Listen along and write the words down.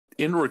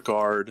in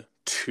regard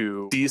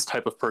to these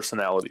type of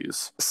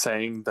personalities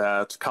saying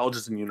that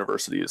colleges and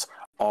universities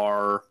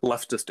are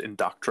leftist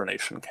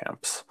indoctrination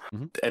camps,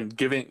 and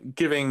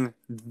giving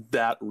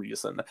that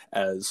reason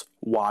as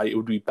why it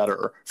would be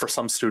better for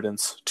some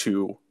students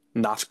to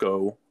not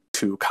go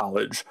to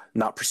college,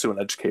 not pursue an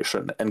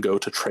education, and go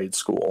to trade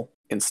school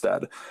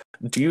instead.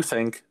 Do you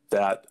think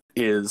that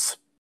is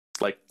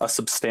like a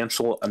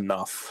substantial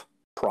enough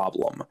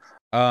problem?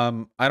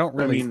 I don't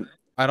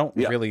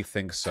really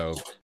think so.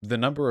 The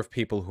number of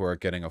people who are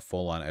getting a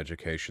full-on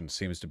education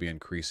seems to be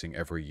increasing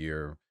every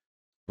year,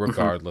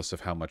 regardless of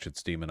how much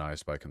it's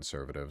demonized by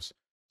conservatives.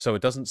 So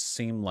it doesn't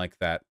seem like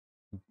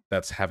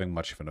that's having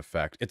much of an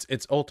effect.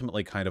 It's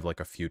ultimately kind of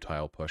like a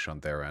futile push on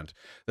their end.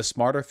 The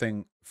smarter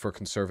thing for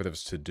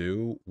conservatives to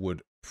do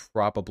would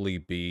probably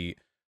be,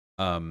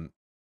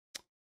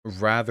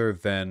 rather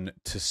than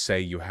to say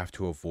you have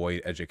to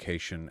avoid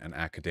education and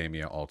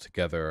academia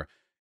altogether,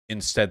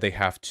 instead they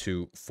have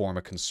to form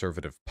a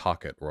conservative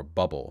pocket or a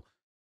bubble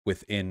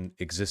within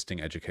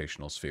existing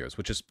educational spheres,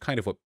 which is kind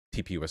of what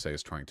TPUSA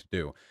is trying to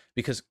do,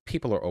 because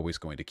people are always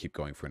going to keep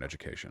going for an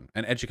education.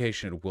 And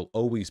education will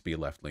always be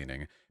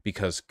left-leaning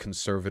because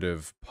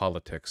conservative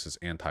politics is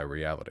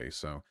anti-reality.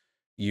 So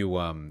you,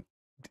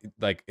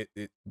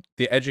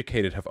 the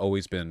educated have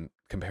always been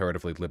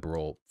comparatively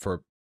liberal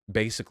for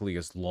basically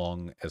as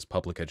long as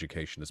public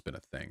education has been a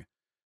thing.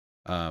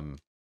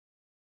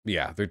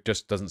 Yeah, there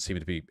just doesn't seem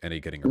to be any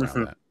getting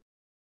around that.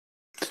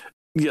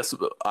 Yes,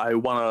 I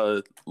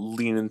want to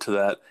lean into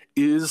that.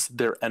 Is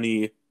there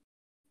any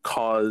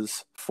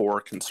cause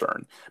for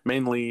concern?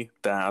 Mainly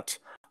that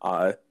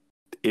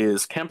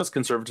is campus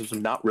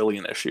conservatism not really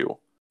an issue?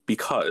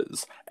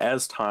 Because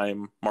as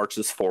time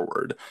marches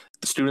forward,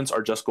 the students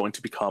are just going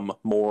to become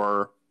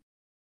more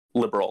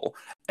liberal,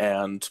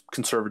 and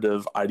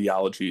conservative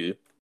ideology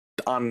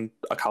on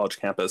a college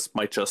campus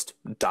might just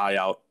die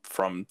out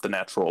from the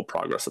natural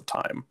progress of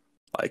time.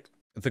 Like,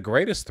 the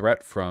greatest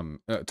threat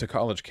from to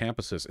college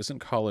campuses isn't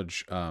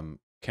college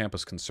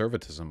campus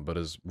conservatism, but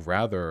is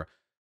rather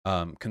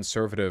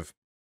conservative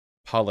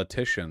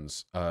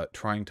politicians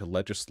trying to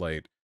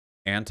legislate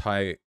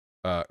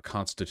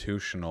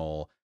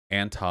anti-constitutional,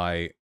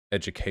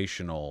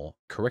 anti-educational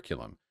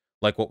curriculum,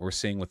 like what we're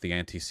seeing with the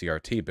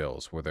anti-CRT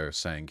bills, where they're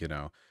saying, you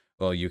know,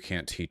 well, you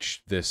can't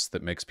teach this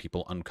that makes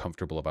people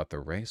uncomfortable about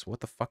their race.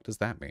 What the fuck does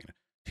that mean?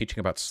 Teaching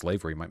about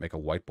slavery might make a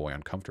white boy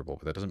uncomfortable,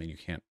 but that doesn't mean you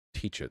can't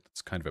teach it.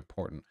 It's kind of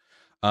important.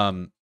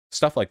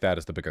 Stuff like that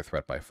is the bigger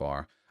threat by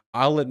far.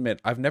 I'll admit,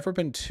 I've never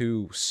been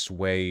too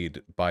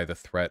swayed by the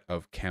threat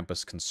of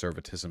campus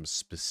conservatism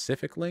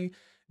specifically,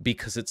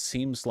 because it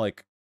seems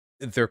like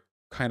they're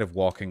kind of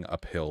walking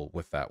uphill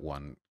with that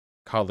one.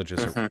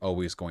 Colleges are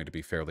always going to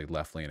be fairly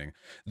left-leaning.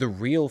 The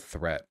real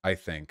threat, I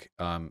think,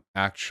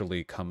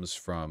 actually comes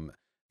from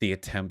the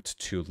attempt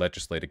to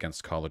legislate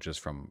against colleges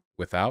from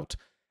without,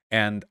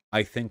 and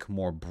I think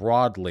more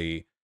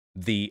broadly,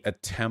 the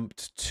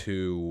attempt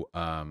to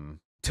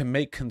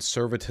make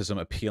conservatism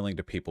appealing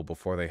to people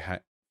before they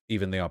had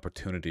even the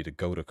opportunity to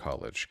go to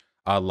college,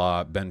 a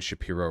la Ben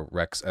Shapiro,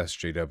 Rex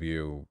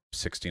SJW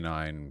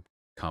 69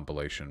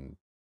 compilation,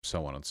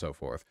 so on and so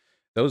forth.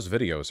 Those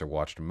videos are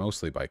watched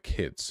mostly by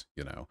kids,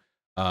 you know,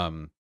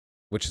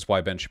 which is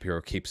why Ben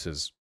Shapiro keeps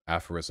his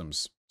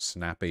aphorisms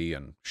snappy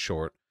and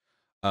short.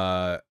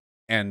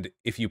 And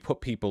if you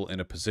put people in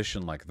a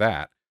position like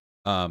that,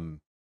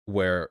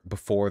 where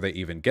before they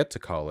even get to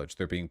college,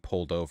 they're being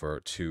pulled over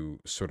to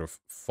sort of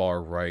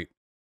far-right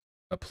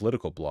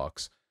political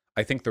blocks,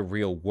 I think the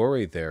real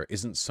worry there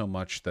isn't so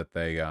much that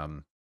they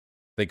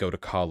go to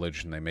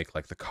college and they make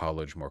like the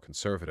college more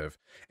conservative.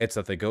 It's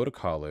that they go to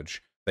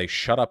college, they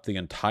shut up the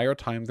entire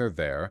time they're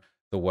there,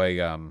 the way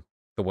a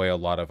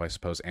lot of, I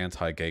suppose,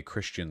 anti-gay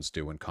Christians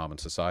do in common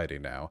society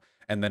now.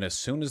 And then as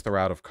soon as they're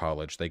out of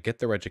college, they get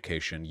their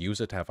education, use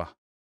it to have a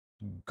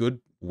good,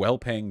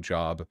 well-paying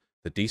job,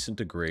 the decent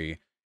degree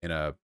in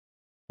a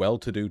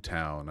well-to-do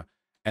town,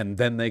 and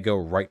then they go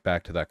right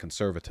back to that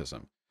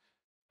conservatism.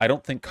 I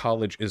don't think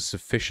college is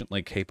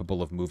sufficiently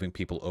capable of moving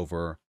people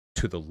over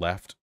to the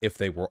left if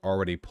they were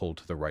already pulled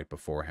to the right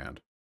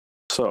beforehand.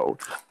 So,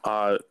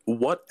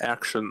 what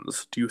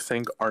actions do you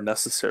think are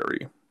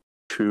necessary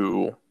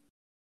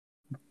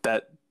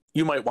that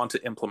you might want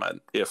to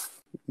implement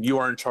if you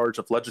are in charge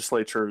of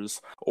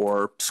legislatures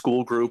or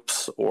school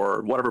groups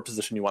or whatever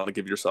position you want to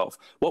give yourself?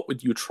 What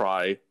would you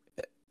try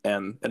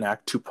and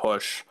enact to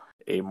push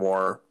a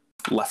more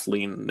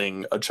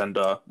left-leaning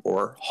agenda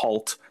or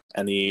halt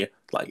any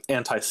like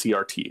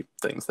anti-CRT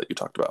things that you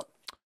talked about?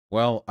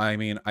 Well, I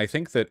mean, I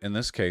think that in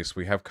this case,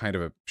 we have kind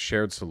of a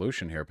shared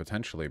solution here,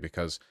 potentially,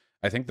 because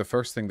I think the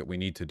first thing that we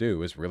need to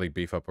do is really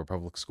beef up our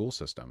public school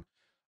system.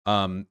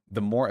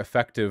 The more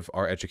effective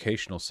our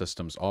educational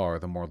systems are,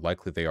 the more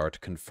likely they are to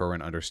confer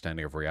an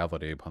understanding of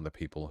reality upon the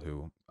people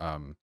who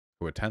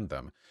attend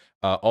them.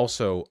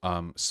 Also,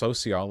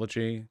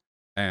 sociology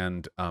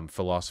and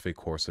philosophy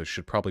courses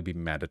should probably be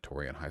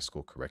mandatory in high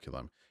school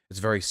curriculum. It's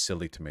very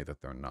silly to me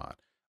that they're not.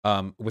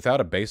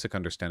 Without a basic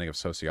understanding of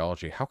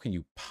sociology, how can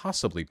you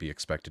possibly be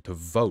expected to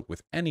vote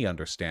with any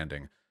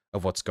understanding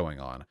of what's going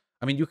on.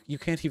 I mean, you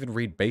can't even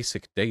read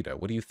basic data.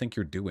 What do you think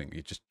you're doing?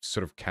 You're just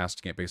sort of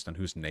casting it based on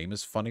whose name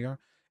is funnier?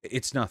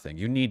 It's nothing.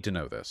 You need to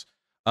know this.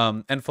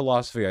 And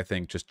philosophy, I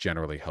think, just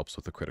generally helps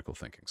with the critical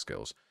thinking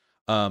skills.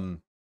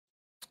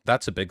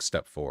 That's a big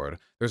step forward.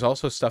 There's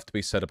also stuff to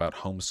be said about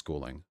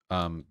homeschooling,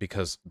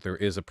 because there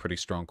is a pretty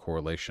strong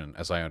correlation,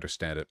 as I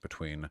understand it,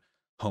 between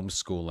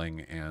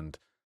homeschooling and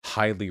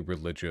highly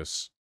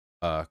religious,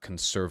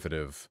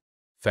 conservative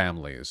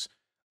families.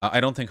 I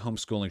don't think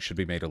homeschooling should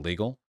be made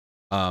illegal.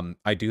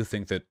 I do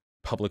think that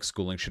public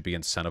schooling should be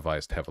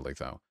incentivized heavily,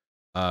 though,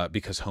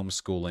 because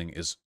homeschooling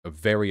is a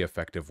very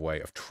effective way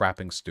of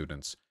trapping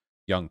students,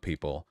 young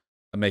people,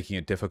 and making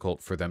it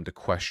difficult for them to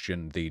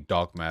question the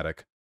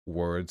dogmatic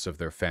words of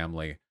their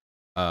family,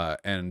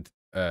 and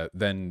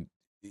then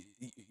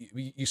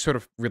you sort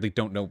of really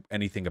don't know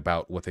anything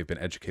about what they've been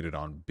educated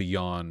on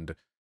beyond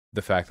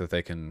the fact that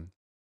they can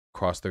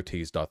cross their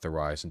T's, dot their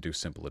I's, and do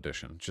simple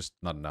addition. Just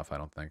not enough, I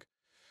don't think.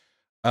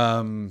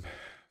 A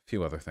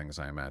few other things,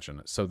 I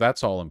imagine. So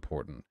that's all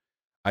important.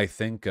 I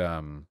think,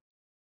 in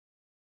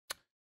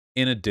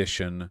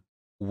addition,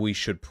 we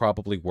should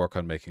probably work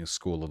on making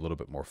school a little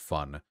bit more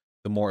fun.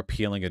 The more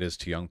appealing it is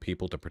to young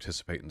people to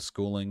participate in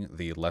schooling,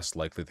 the less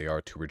likely they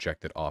are to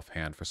reject it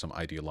offhand for some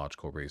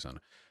ideological reason.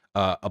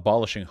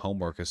 Abolishing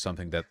homework is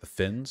something that the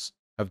Finns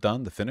have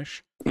done, the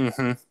Finnish.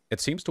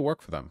 It seems to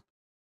work for them.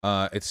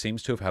 It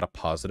seems to have had a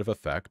positive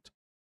effect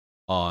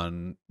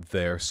on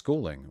their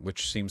schooling,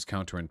 which seems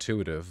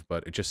counterintuitive,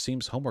 but it just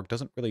seems homework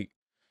doesn't really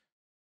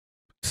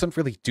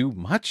do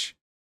much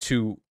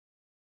to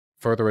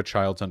further a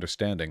child's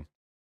understanding,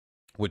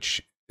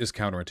 which is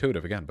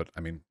counterintuitive again, but I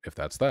mean, if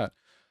that's that.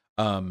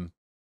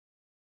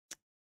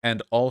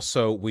 And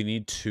also, we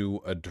need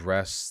to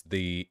address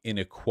the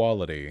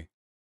inequality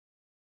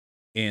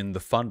in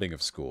the funding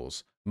of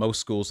schools. Most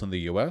schools in the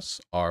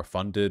US are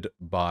funded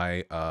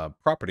by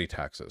property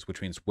taxes, which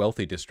means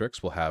wealthy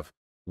districts will have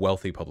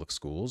wealthy public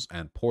schools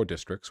and poor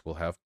districts will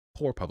have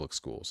poor public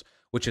schools,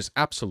 which is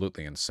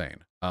absolutely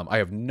insane. I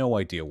have no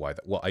idea why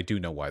that. Well, I do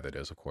know why that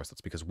is, of course.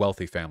 That's because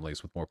wealthy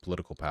families with more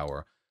political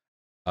power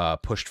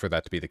pushed for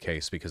that to be the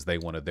case because they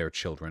wanted their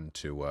children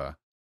to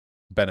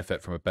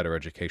benefit from a better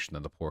education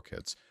than the poor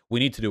kids. We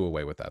need to do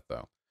away with that,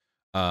 though.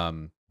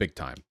 Big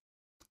time.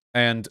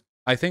 And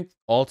I think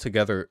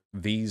altogether,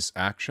 these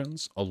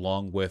actions,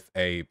 along with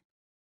a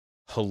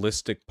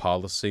holistic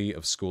policy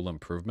of school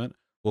improvement,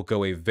 will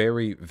go a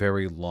very,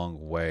 very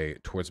long way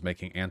towards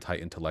making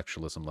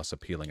anti-intellectualism less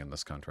appealing in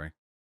this country.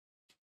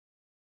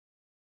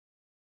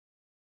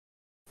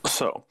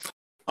 So,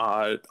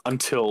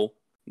 until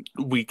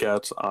we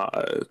get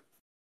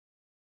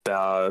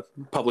the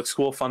public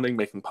school funding,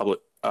 making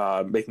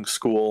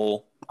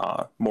school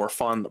more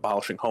fun,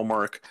 abolishing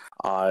homework,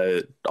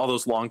 all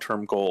those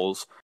long-term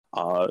goals,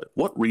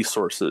 what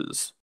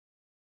resources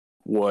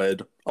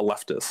would a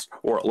leftist,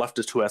 or a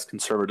leftist who has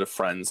conservative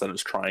friends and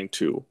is trying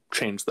to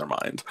change their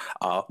mind,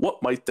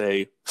 what might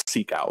they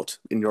seek out,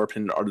 in your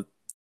opinion, are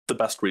the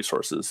best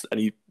resources?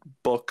 Any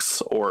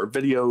books or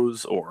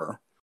videos or...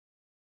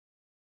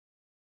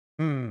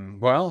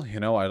 Well, you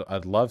know,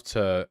 I'd love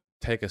to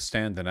take a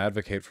stand and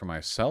advocate for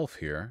myself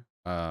here.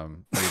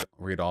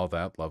 Read all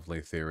that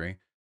lovely theory.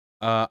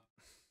 God,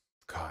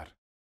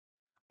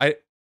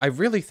 I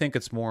really think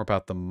it's more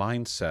about the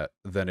mindset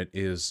than it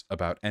is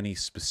about any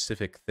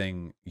specific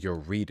thing you're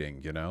reading,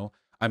 you know?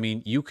 I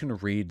mean, you can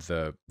read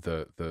the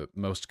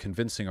most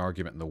convincing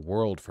argument in the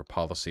world for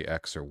policy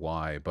X or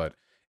Y, but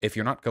if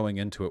you're not going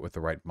into it with the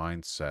right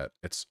mindset,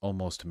 it's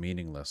almost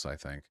meaningless, I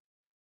think.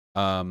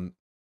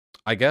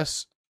 I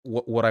guess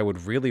what I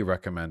would really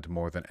recommend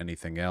more than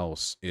anything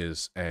else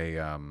is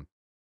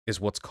is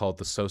what's called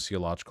the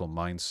sociological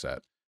mindset,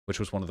 which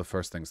was one of the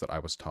first things that I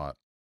was taught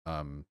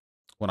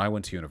when I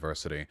went to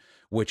university,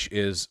 which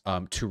is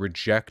to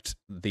reject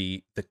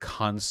the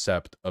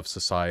concept of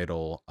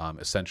societal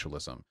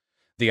essentialism.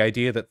 The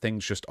idea that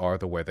things just are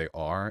the way they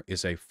are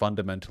is a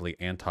fundamentally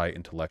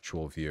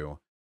anti-intellectual view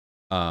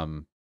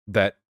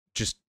that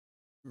just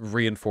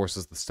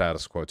reinforces the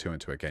status quo to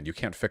and to again. You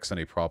can't fix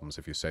any problems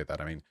if you say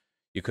that. I mean,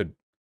 you could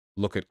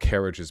look at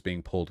carriages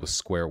being pulled with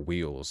square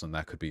wheels, and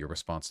that could be your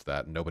response to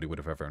that. Nobody would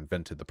have ever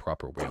invented the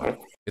proper wheel.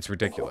 It's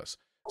ridiculous.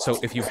 So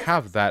if you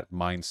have that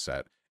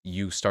mindset,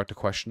 you start to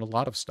question a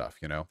lot of stuff,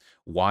 you know?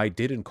 Why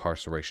did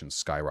incarceration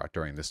skyrocket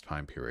during this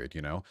time period,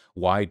 you know?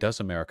 Why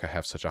does America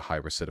have such a high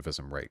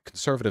recidivism rate?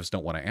 Conservatives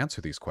don't want to answer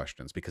these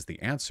questions because the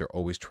answer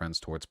always trends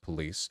towards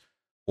police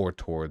or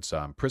towards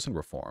prison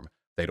reform.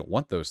 They don't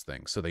want those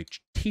things, so they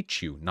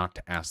teach you not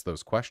to ask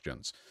those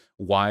questions.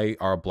 Why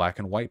are black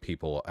and white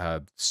people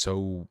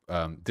so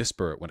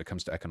disparate when it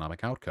comes to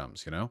economic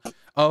outcomes, you know?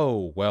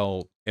 Oh,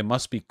 well, it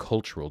must be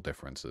cultural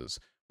differences.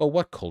 Well,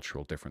 what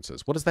cultural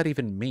differences? What does that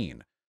even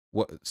mean?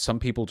 What, some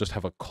people just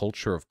have a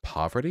culture of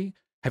poverty?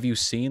 Have you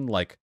seen,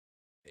 like,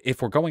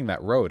 if we're going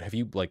that road, have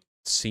you, like,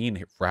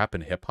 seen rap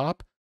and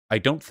hip-hop? I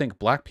don't think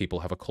black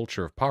people have a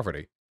culture of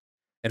poverty.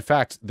 In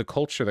fact, the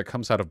culture that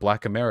comes out of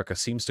Black America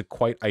seems to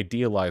quite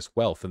idealize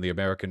wealth and the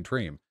American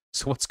dream.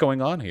 So what's going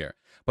on here?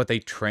 But they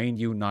train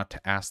you not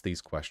to ask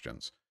these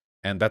questions.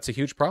 And that's a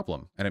huge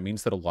problem. And it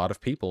means that a lot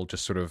of people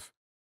just sort of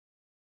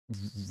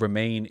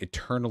remain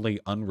eternally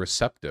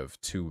unreceptive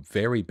to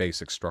very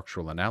basic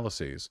structural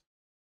analyses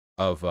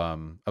of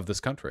this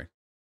country.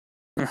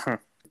 Mhm.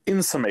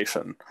 In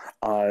summation,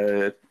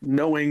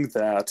 knowing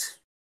that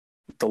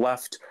the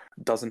left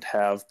doesn't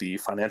have the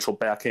financial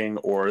backing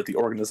or the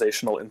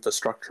organizational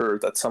infrastructure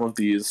that some of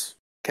these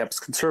campus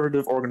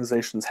conservative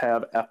organizations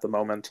have at the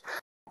moment,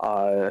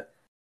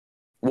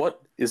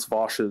 what is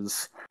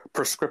Vaush's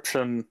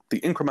prescription,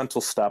 the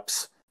incremental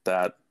steps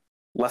that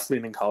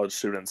left-leaning college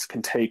students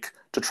can take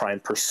to try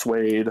and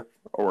persuade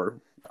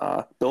or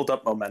build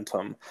up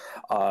momentum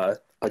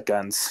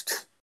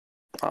against,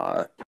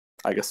 I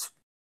guess,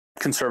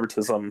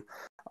 conservatism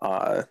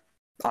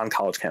on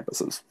college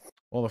campuses?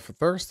 Well, the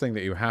first thing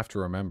that you have to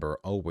remember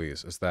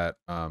always is that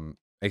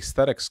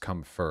aesthetics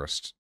come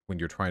first when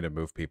you're trying to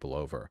move people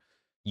over.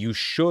 You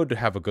should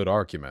have a good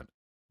argument,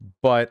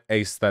 but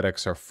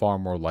aesthetics are far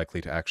more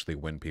likely to actually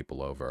win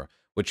people over,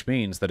 which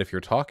means that if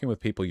you're talking with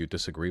people you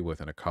disagree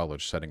with in a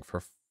college setting,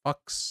 for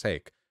fuck's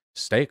sake,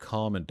 stay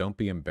calm and don't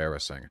be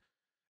embarrassing.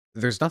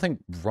 There's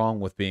nothing wrong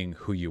with being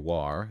who you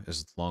are,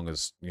 as long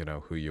as, you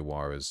know, who you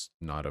are is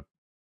not a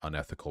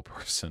unethical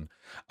person.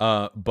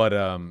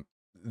 But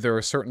there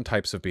are certain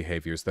types of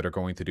behaviors that are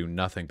going to do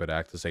nothing but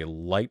act as a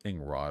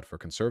lightning rod for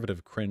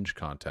conservative cringe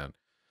content.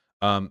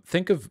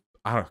 Think of,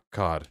 oh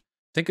God,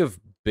 think of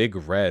Big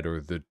Red or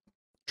the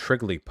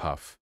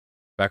Trigglypuff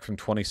back from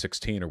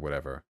 2016 or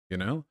whatever, you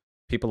know?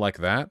 People like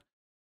that.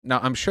 Now,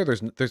 I'm sure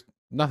there's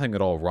nothing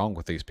at all wrong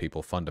with these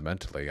people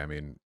fundamentally. I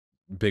mean,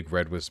 Big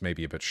Red was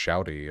maybe a bit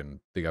shouty,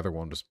 and the other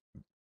one was,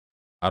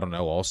 I don't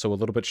know, also a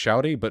little bit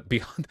shouty, but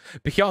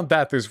beyond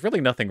that, there's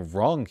really nothing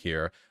wrong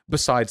here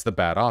besides the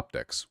bad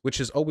optics, which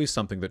is always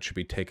something that should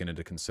be taken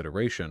into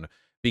consideration,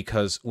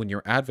 because when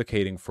you're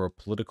advocating for a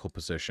political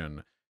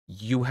position,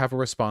 you have a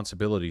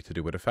responsibility to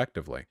do it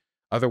effectively.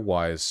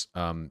 Otherwise,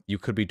 you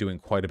could be doing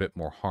quite a bit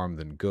more harm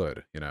than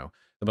good, you know?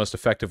 The most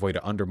effective way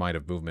to undermine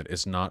a movement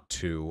is not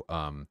to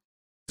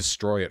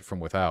destroy it from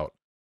without,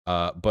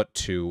 but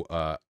to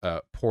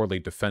poorly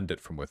defend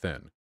it from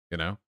within, you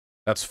know?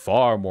 That's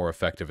far more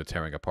effective at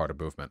tearing apart a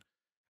movement.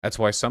 That's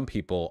why some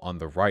people on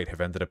the right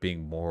have ended up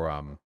being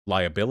more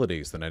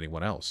liabilities than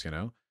anyone else, you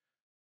know?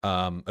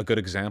 A good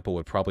example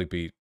would probably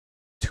be,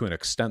 to an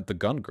extent, the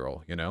gun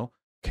girl, you know?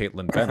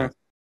 Caitlyn Bennett,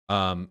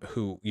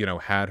 who, you know,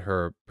 had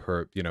her,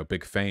 you know,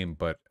 big fame,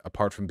 but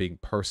apart from being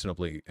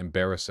personally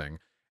embarrassing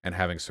and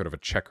having sort of a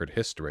checkered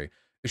history,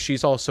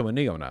 she's also a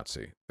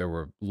neo-Nazi. There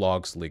were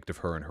logs leaked of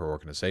her and her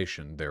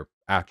organization. They're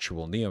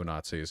actual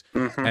neo-Nazis.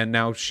 And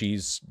now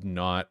she's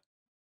not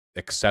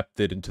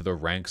accepted into the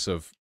ranks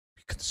of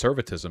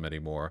conservatism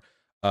anymore.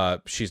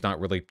 She's not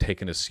really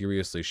taken as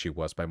seriously as she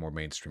was by more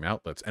mainstream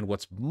outlets. And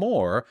what's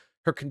more,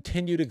 her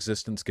continued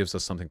existence gives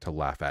us something to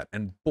laugh at.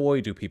 And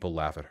boy, do people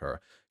laugh at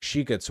her.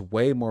 She gets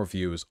way more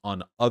views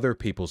on other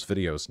people's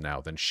videos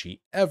now than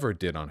she ever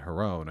did on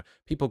her own.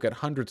 People get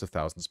hundreds of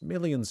thousands,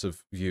 millions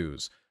of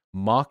views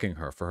mocking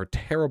her for her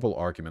terrible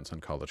arguments on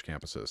college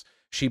campuses.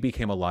 She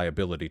became a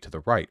liability to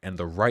the right, and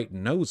the right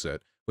knows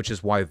it, which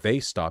is why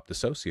they stopped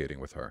associating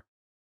with her.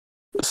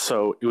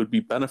 So it would be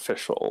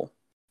beneficial,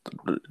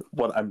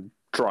 what I'm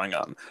drawing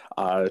on,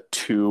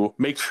 to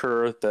make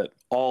sure that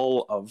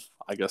all of,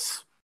 I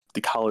guess,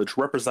 the college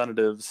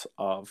representatives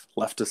of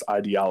leftist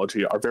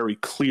ideology are very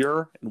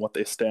clear in what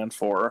they stand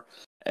for,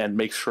 and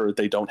make sure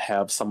they don't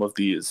have some of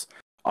these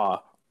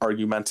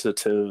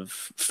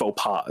argumentative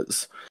faux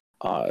pas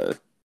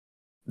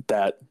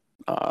that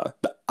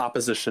the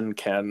opposition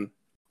can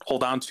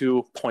hold on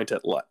to, point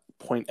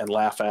and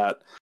laugh at,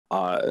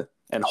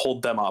 and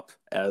hold them up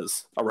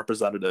as a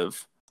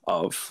representative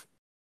of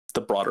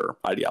the broader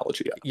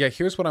ideology. Yeah,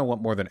 here's what I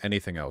want more than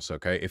anything else,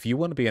 okay? If you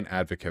want to be an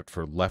advocate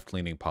for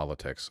left-leaning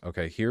politics,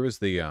 okay, here's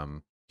the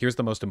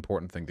most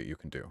important thing that you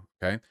can do,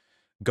 okay?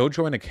 Go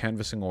join a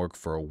canvassing org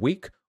for a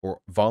week, or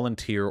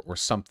volunteer or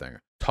something.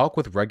 Talk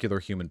with regular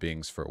human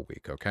beings for a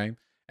week, okay?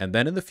 And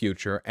then in the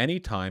future,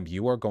 anytime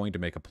you are going to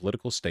make a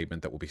political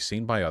statement that will be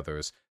seen by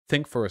others,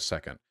 think for a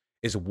second.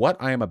 Is what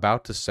I am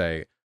about to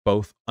say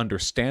both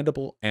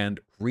understandable and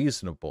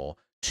reasonable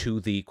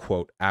to the,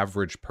 quote,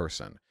 average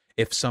person?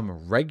 If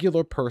some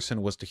regular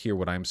person was to hear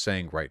what I'm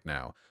saying right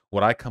now,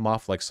 would I come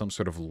off like some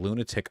sort of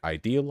lunatic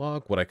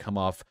ideologue? Would I come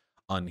off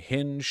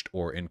unhinged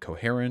or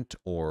incoherent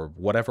or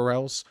whatever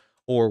else?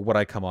 Or would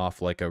I come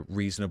off like a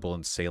reasonable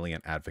and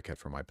salient advocate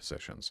for my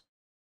positions?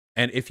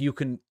 And if you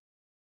can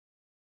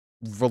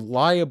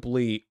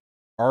reliably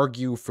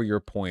argue for your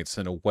points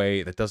in a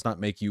way that does not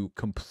make you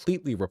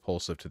completely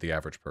repulsive to the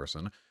average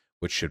person,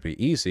 which should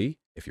be easy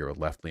if you're a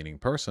left-leaning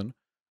person,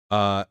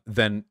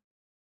 then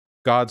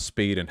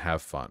Godspeed and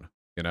have fun,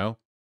 you know?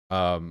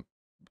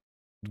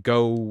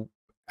 Go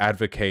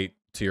advocate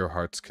to your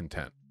heart's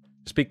content.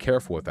 Just be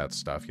careful with that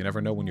stuff. You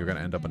never know when you're going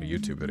to end up in a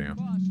YouTube video.